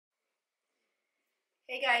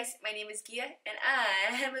Hey guys, my name is Gia and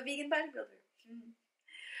I am a vegan bodybuilder.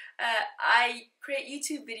 I create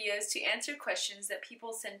YouTube videos to answer questions that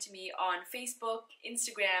people send to me on Facebook,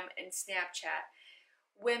 Instagram, and Snapchat.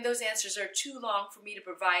 When those answers are too long for me to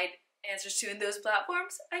provide answers to in those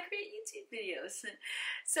platforms, I create YouTube videos.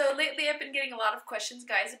 So lately I've been getting a lot of questions,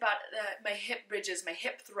 guys, about my hip bridges, my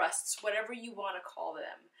hip thrusts, whatever you want to call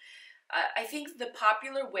them. I think the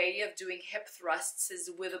popular way of doing hip thrusts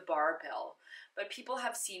is with a barbell, but people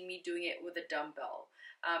have seen me doing it with a dumbbell.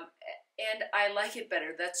 And I like it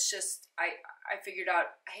better. That's just, I figured out,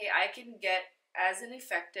 hey, I can get as an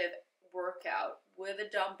effective workout with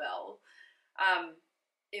a dumbbell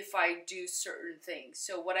if I do certain things.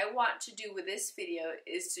 So what I want to do with this video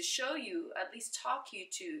is to show you, at least talk you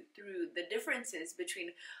through the differences between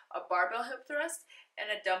a barbell hip thrust and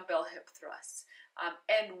a dumbbell hip thrust.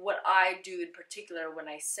 And what I do in particular when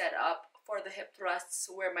I set up for the hip thrusts,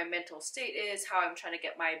 where my mental state is, how I'm trying to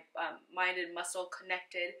get my mind and muscle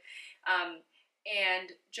connected,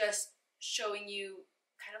 and just showing you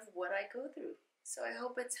kind of what I go through. So I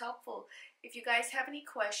hope it's helpful. If you guys have any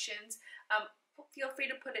questions, feel free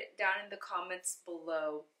to put it down in the comments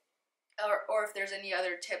below, or if there's any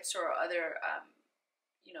other tips or other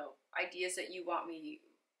ideas that you want me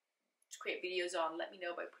to create videos on, let me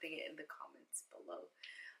know by putting it in the comments below.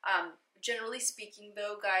 Generally speaking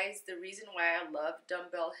though, guys, the reason why I love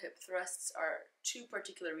dumbbell hip thrusts are two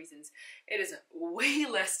particular reasons. It is way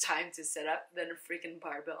less time to set up than a freaking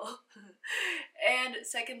barbell. And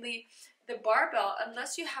secondly, the barbell,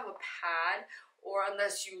 unless you have a pad or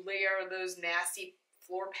unless you layer those nasty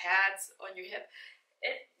floor pads on your hip,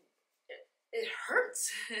 it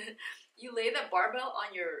hurts. You lay the barbell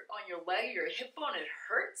on your leg, your hip bone, it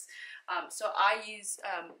hurts. So I use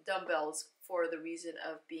dumbbells for the reason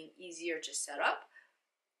of being easier to set up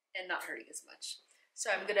and not hurting as much. So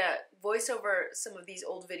I'm gonna voice over some of these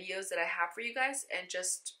old videos that I have for you guys, and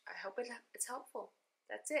just I hope it's helpful.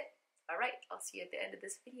 That's it. All right, I'll see you at the end of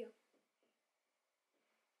this video.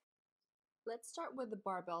 Let's start with the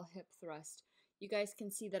barbell hip thrust. You guys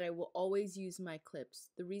can see that I will always use my clips.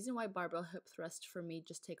 The reason why barbell hip thrust for me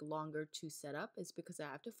just take longer to set up is because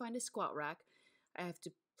I have to find a squat rack. I have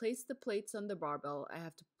to place the plates on the barbell. I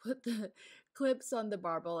have to put the clips on the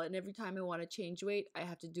barbell, and every time I want to change weight, I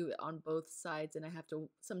have to do it on both sides, and I have to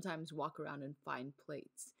sometimes walk around and find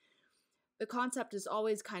plates. The concept is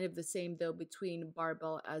always kind of the same though between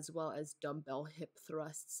barbell as well as dumbbell hip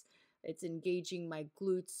thrusts. It's engaging my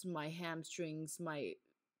glutes, my hamstrings, my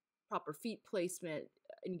proper feet placement,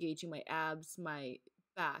 engaging my abs, my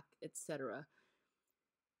back, etc.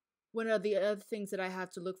 One of the other things that I have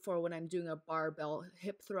to look for when I'm doing a barbell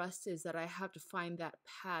hip thrust is that I have to find that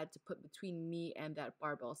pad to put between me and that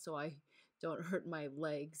barbell so I don't hurt my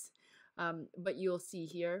legs. But you'll see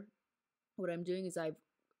here, what I'm doing is I've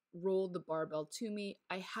rolled the barbell to me.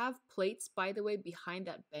 I have plates, by the way, behind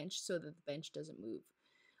that bench so that the bench doesn't move.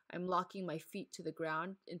 I'm locking my feet to the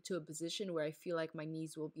ground into a position where I feel like my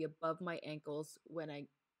knees will be above my ankles when I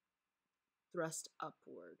thrust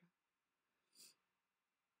upward.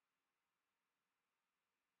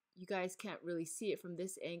 You guys can't really see it from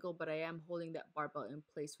this angle, but I am holding that barbell in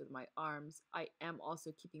place with my arms. I am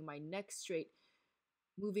also keeping my neck straight,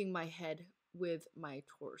 moving my head with my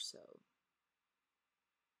torso.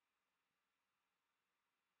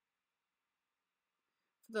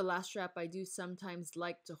 For the last strap, I do sometimes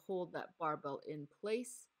like to hold that barbell in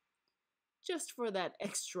place, just for that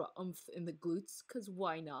extra oomph in the glutes, because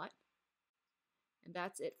why not? And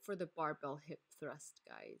that's it for the barbell hip thrust,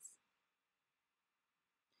 guys.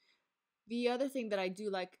 The other thing that I do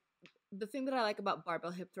like, the thing that I like about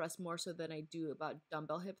barbell hip thrust more so than I do about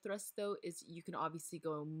dumbbell hip thrust though, is you can obviously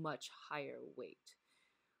go much higher weight.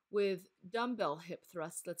 With dumbbell hip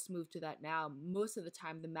thrust, let's move to that now. Most of the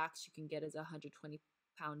time, the max you can get is a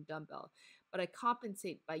 120-pound dumbbell, but I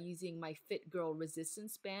compensate by using my Fit Girl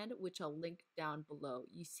resistance band, which I'll link down below.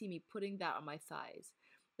 You see me putting that on my thighs.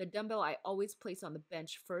 The dumbbell I always place on the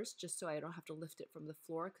bench first, just so I don't have to lift it from the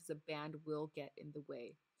floor, because the band will get in the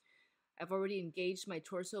way. I've already engaged my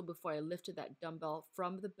torso before I lifted that dumbbell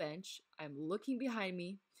from the bench. I'm looking behind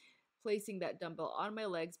me, placing that dumbbell on my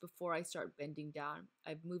legs before I start bending down.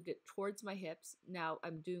 I've moved it towards my hips. Now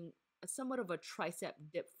I'm doing somewhat of a tricep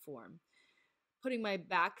dip form, putting my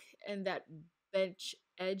back and that bench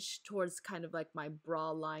edge towards kind of like my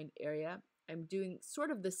bra line area. I'm doing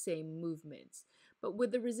sort of the same movements, but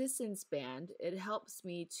with the resistance band, it helps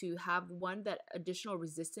me to have that additional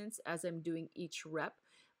resistance as I'm doing each rep,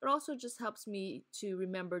 but also just helps me to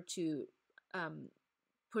remember to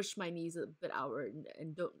push my knees a bit outward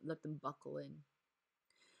and don't let them buckle in.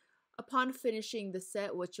 Upon finishing the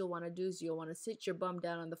set, what you'll want to do is you'll want to sit your bum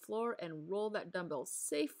down on the floor and roll that dumbbell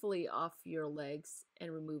safely off your legs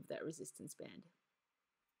and remove that resistance band.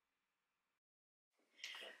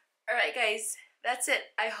 Alright guys, that's it.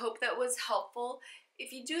 I hope that was helpful.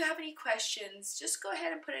 If you do have any questions, just go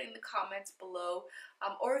ahead and put it in the comments below.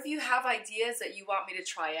 Or if you have ideas that you want me to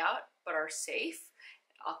try out but are safe,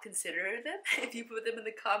 I'll consider them if you put them in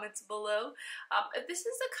the comments below. If this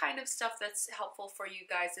is the kind of stuff that's helpful for you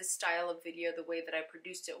guys, this style of video, the way that I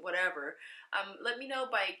produced it, whatever, let me know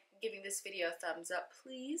by giving this video a thumbs up,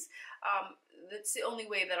 please. That's the only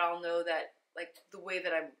way that I'll know that, like, the way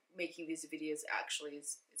that I'm making these videos actually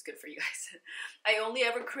is good for you guys. I only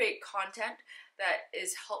ever create content that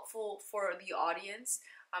is helpful for the audience.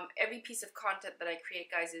 Every piece of content that I create,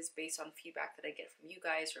 guys, is based on feedback that I get from you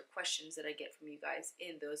guys or questions that I get from you guys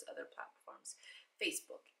in those other platforms.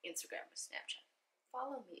 Facebook, Instagram, or Snapchat.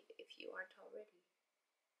 Follow me if you aren't already.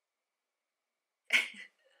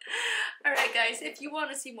 Alright guys, if you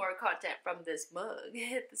want to see more content from this mug,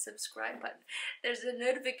 hit the subscribe button. There's a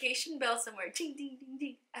notification bell somewhere. Ding, ding, ding,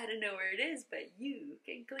 ding. I don't know where it is, but you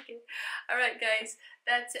can click it. Alright guys,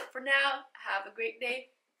 that's it for now. Have a great day.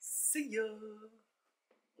 See ya.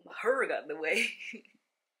 My hair got in the way.